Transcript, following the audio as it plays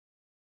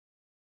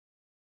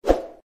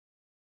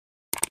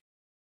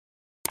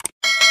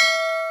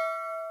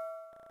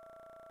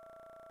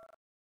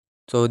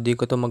So, di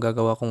ko to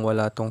magagawa kung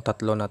wala tong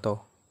tatlo na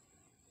to.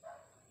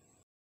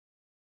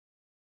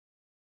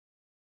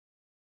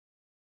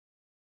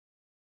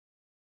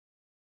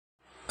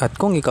 At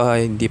kung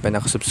ikaw ay hindi pa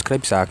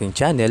nakasubscribe sa aking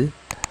channel,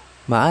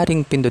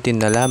 maaring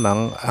pindutin na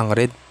lamang ang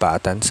red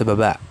button sa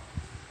baba.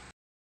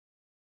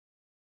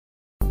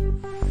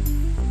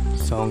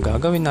 So, ang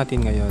gagawin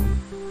natin ngayon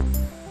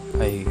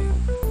ay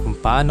kung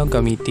paano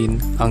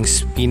gamitin ang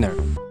spinner.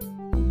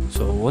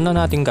 So, una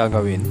natin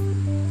gagawin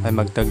ay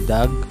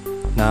magdagdag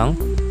ng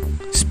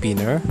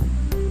spinner.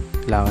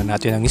 Kailangan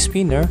natin ng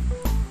spinner.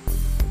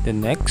 The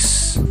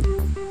next,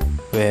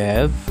 we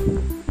have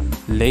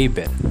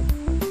label.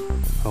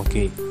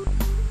 Okay.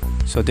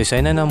 So,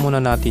 designan na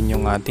muna natin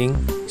yung ating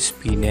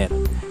spinner.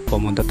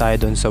 Pumunta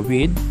tayo doon sa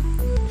with,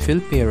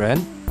 fill parent.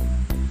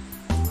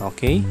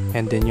 Okay.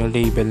 And then yung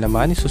label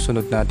naman,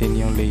 isusunod natin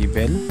yung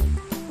label.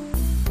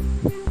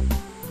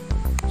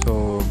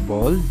 So,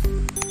 bold.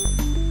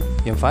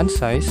 Yung font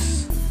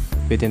size,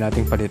 pwede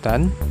nating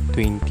palitan,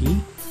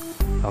 20.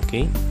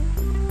 Okay.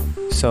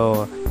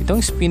 So,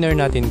 itong spinner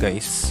natin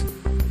guys,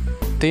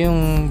 ito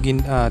yung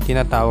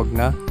tinatawag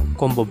na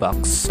combo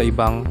box sa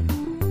ibang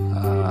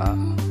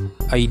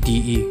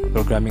IDE,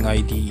 programming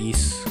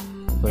IDEs.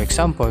 For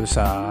example,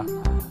 sa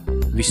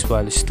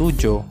Visual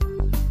Studio,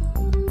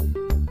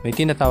 may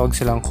tinatawag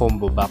silang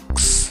combo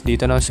box.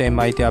 Dito na sa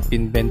MIT App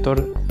Inventor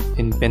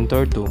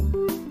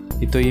 2,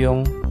 ito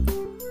yung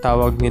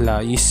tawag nila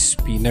is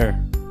spinner.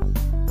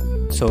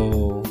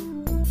 So,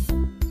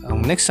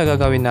 ang next na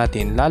gagawin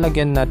natin,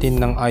 lalagyan natin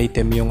ng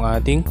item yung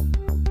ating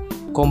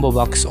combo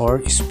box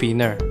or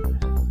spinner.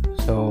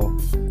 So,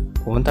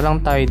 pumunta lang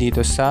tayo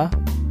dito sa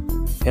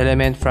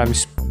element from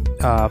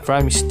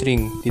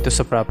string dito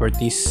sa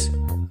properties.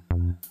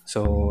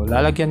 So,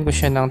 lalagyan ko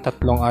siya ng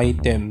tatlong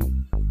item.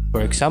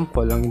 For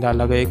example, ang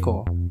ilalagay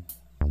ko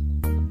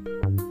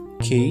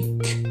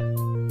cake.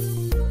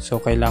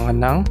 So, kailangan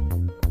ng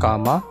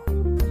comma,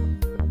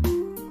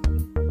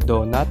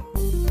 donut,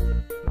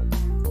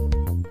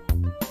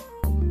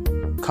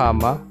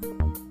 comma,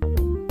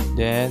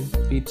 then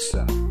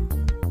pizza.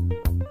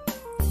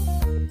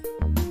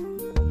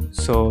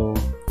 So,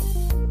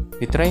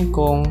 itry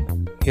kong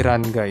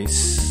i-run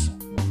guys.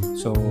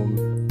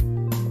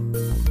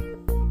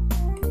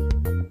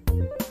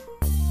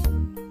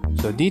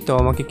 So dito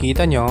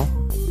makikita nyo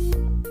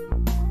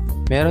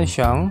meron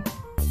siyang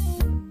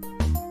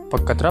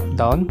pagka drop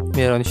down,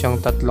 meron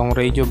siyang tatlong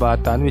radio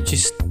button, which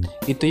is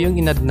ito yung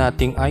inad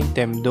nating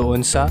item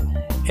doon sa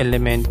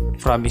element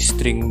from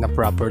string na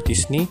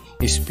properties ni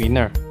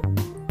spinner.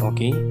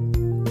 Okay,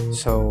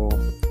 so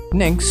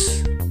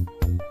next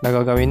na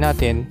gagawin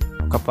natin,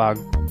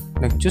 kapag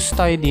nag-choose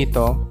tayo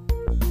dito,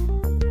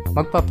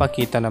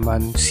 magpapakita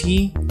naman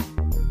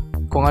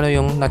kung ano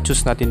yung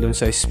na-choose natin dun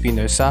sa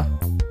spinner sa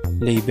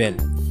label.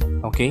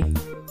 Okay?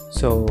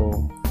 So,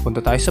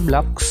 punta tayo sa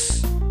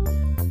blocks.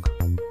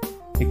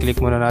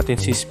 I-click muna natin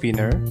si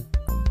spinner.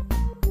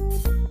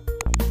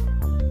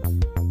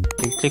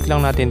 I-click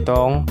lang natin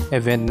tong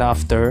event na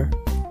after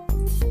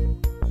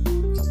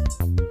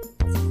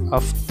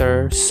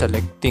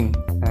selecting.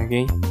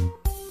 Okay?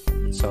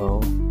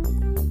 So,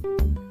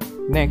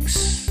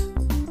 next,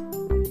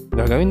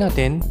 gagawin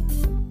natin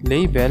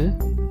label,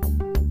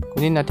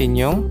 kunin natin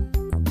yung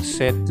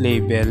set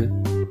label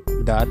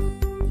dot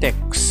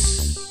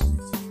text.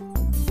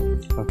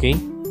 Okay,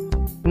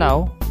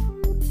 now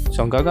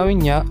so ang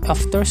gagawin niya,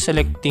 after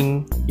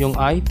selecting yung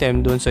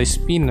item doon sa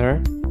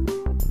spinner,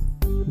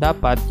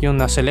 dapat yung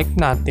na-select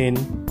natin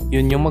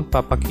yun yung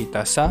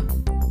magpapakita sa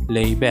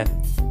label.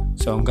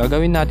 So ang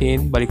gagawin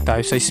natin, balik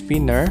tayo sa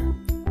spinner,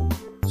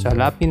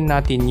 salapin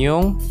natin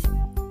yung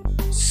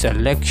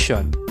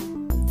selection,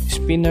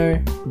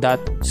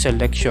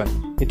 spinner.selection.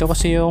 Ito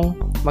kasi yung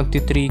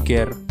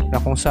magti-trigger na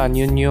kung saan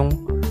yun yung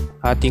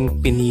ating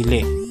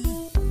pinili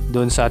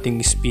doon sa ating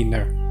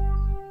spinner.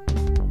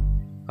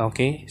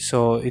 Okay,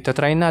 so ito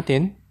try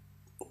natin.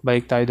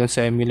 Balik tayo doon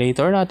sa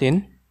emulator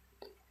natin.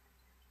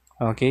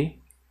 Okay,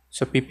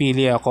 so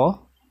pipili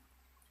ako.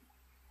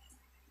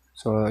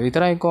 So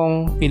itry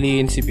kong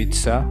piliin si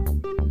pizza.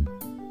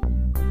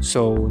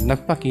 So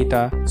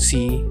nagpakita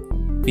si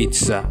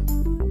pizza.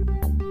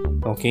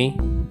 Okay,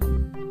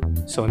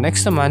 so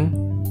next naman,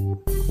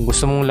 kung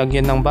gusto mong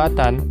lagyan ng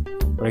button,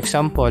 for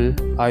example,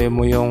 ayaw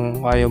mo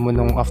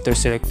nung after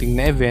selecting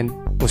na event,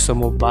 gusto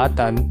mo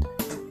button,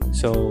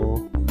 so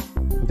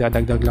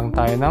dadagdag lang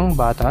tayo ng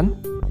button.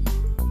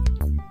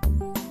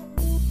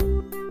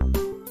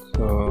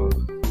 So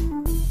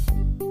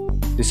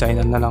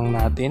designan na lang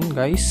natin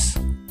guys,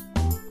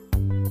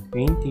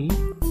 20,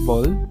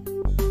 bold,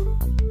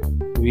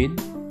 with,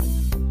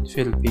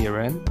 fill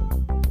parent,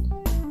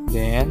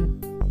 then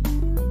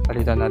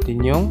palitan natin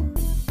yung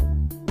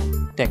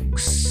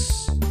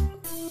text,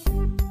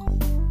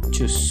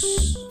 choose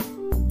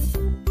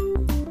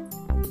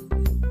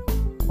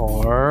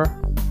or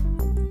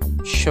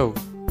show.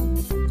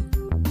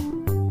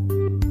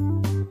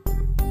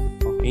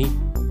 Okay,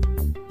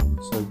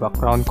 so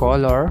background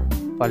color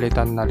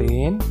palitan na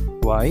rin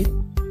white.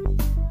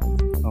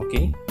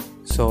 Okay,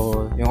 so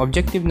So, yung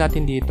objective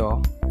natin dito,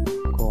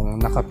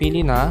 kung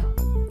nakapili na,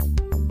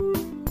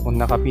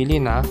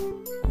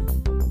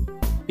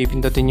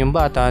 pipindutin yung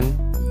button,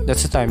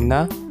 that's the time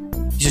na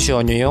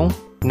isushow nyo yung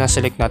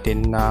na-select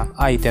natin na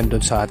item doon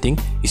sa ating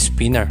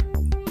spinner.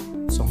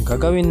 So, ang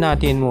gagawin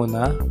natin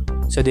muna,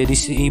 so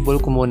disable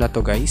ko muna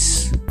to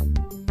guys.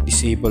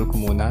 Disable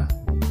ko muna.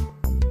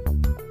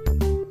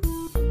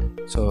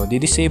 So,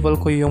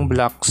 di-disable ko yung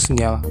blocks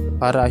niya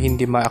para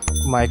hindi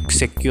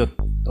ma-execute.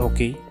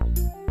 Okay?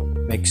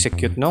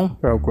 Ma-execute ng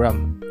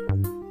program.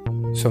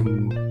 So,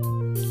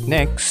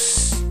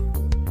 next,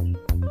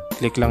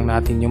 click lang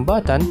natin yung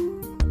button.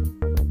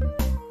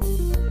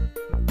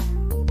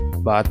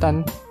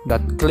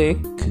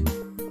 Button.click.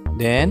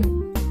 Then,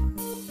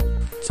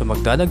 so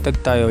magdadagdag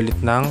tayo ulit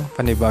ng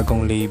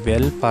panibagong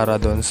label para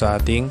doon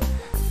sa ating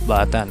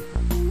button.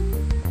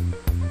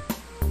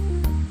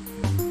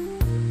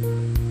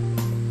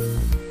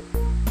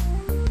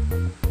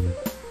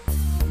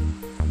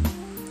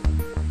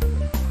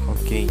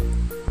 Okay.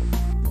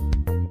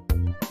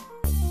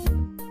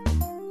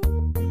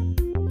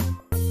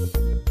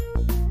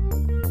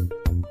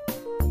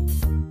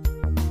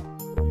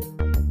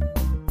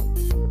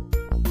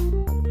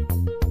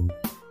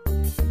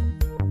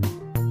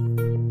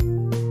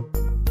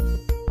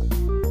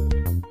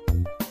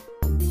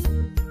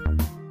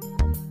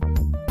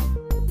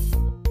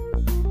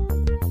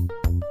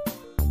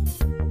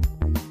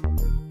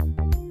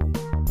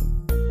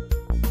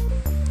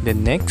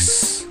 Then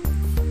next,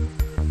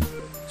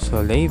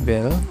 so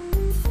label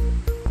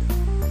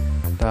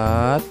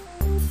dot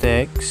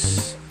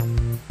text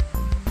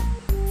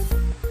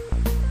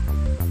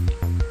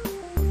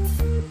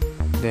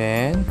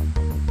then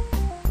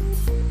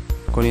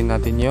kunin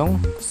natin yung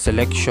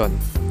selection.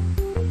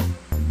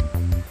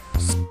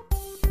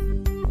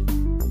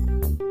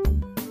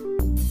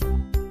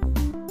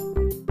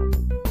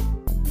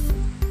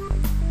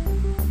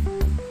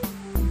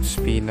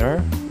 Spinner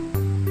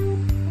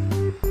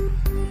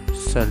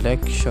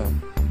selection.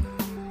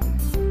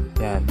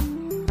 Yan.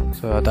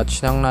 So,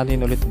 attach lang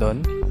natin ulit doon.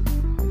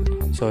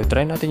 So,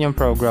 try natin yung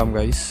program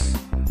guys.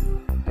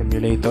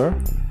 Emulator.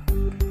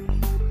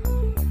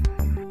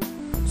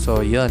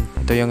 So, yan.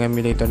 Ito yung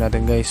emulator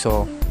natin guys.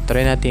 So,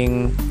 try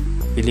nating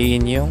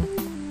piliin yung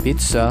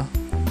pizza.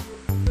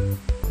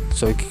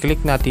 So,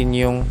 i-click natin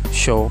yung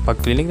show.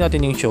 Pag click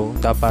natin yung show,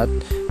 dapat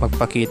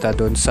magpakita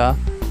doon sa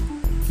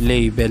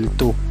label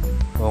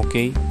 2.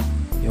 Okay?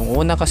 Yung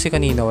una kasi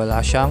kanina wala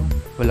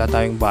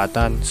tayong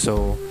button.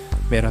 So,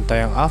 meron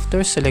tayong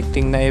after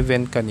selecting na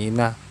event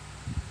kanina.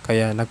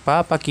 Kaya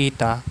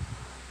nagpapakita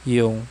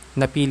yung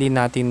napili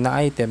natin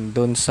na item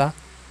doon sa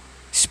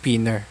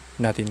spinner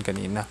natin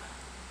kanina.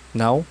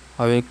 Now,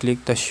 I will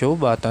click the show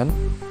button.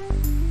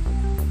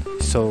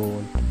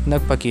 So,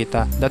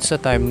 nagpakita. That's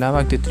the time na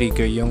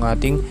magti-trigger yung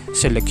ating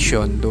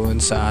selection doon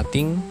sa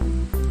ating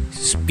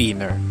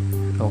spinner.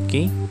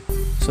 Okay?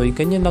 So,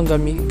 ganyan lang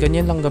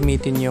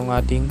gamitin yung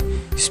ating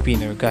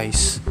spinner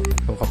guys.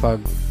 So,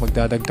 kapag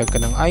magdadagdag ka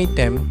ng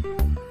item,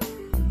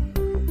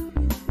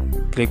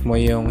 click mo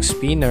yung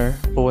spinner,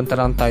 pupunta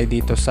lang tayo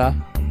dito sa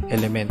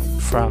element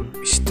from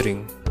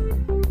string.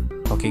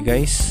 Okay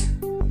guys?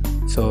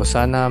 So,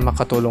 sana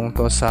makatulong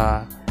to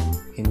sa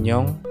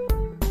inyong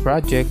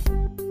project.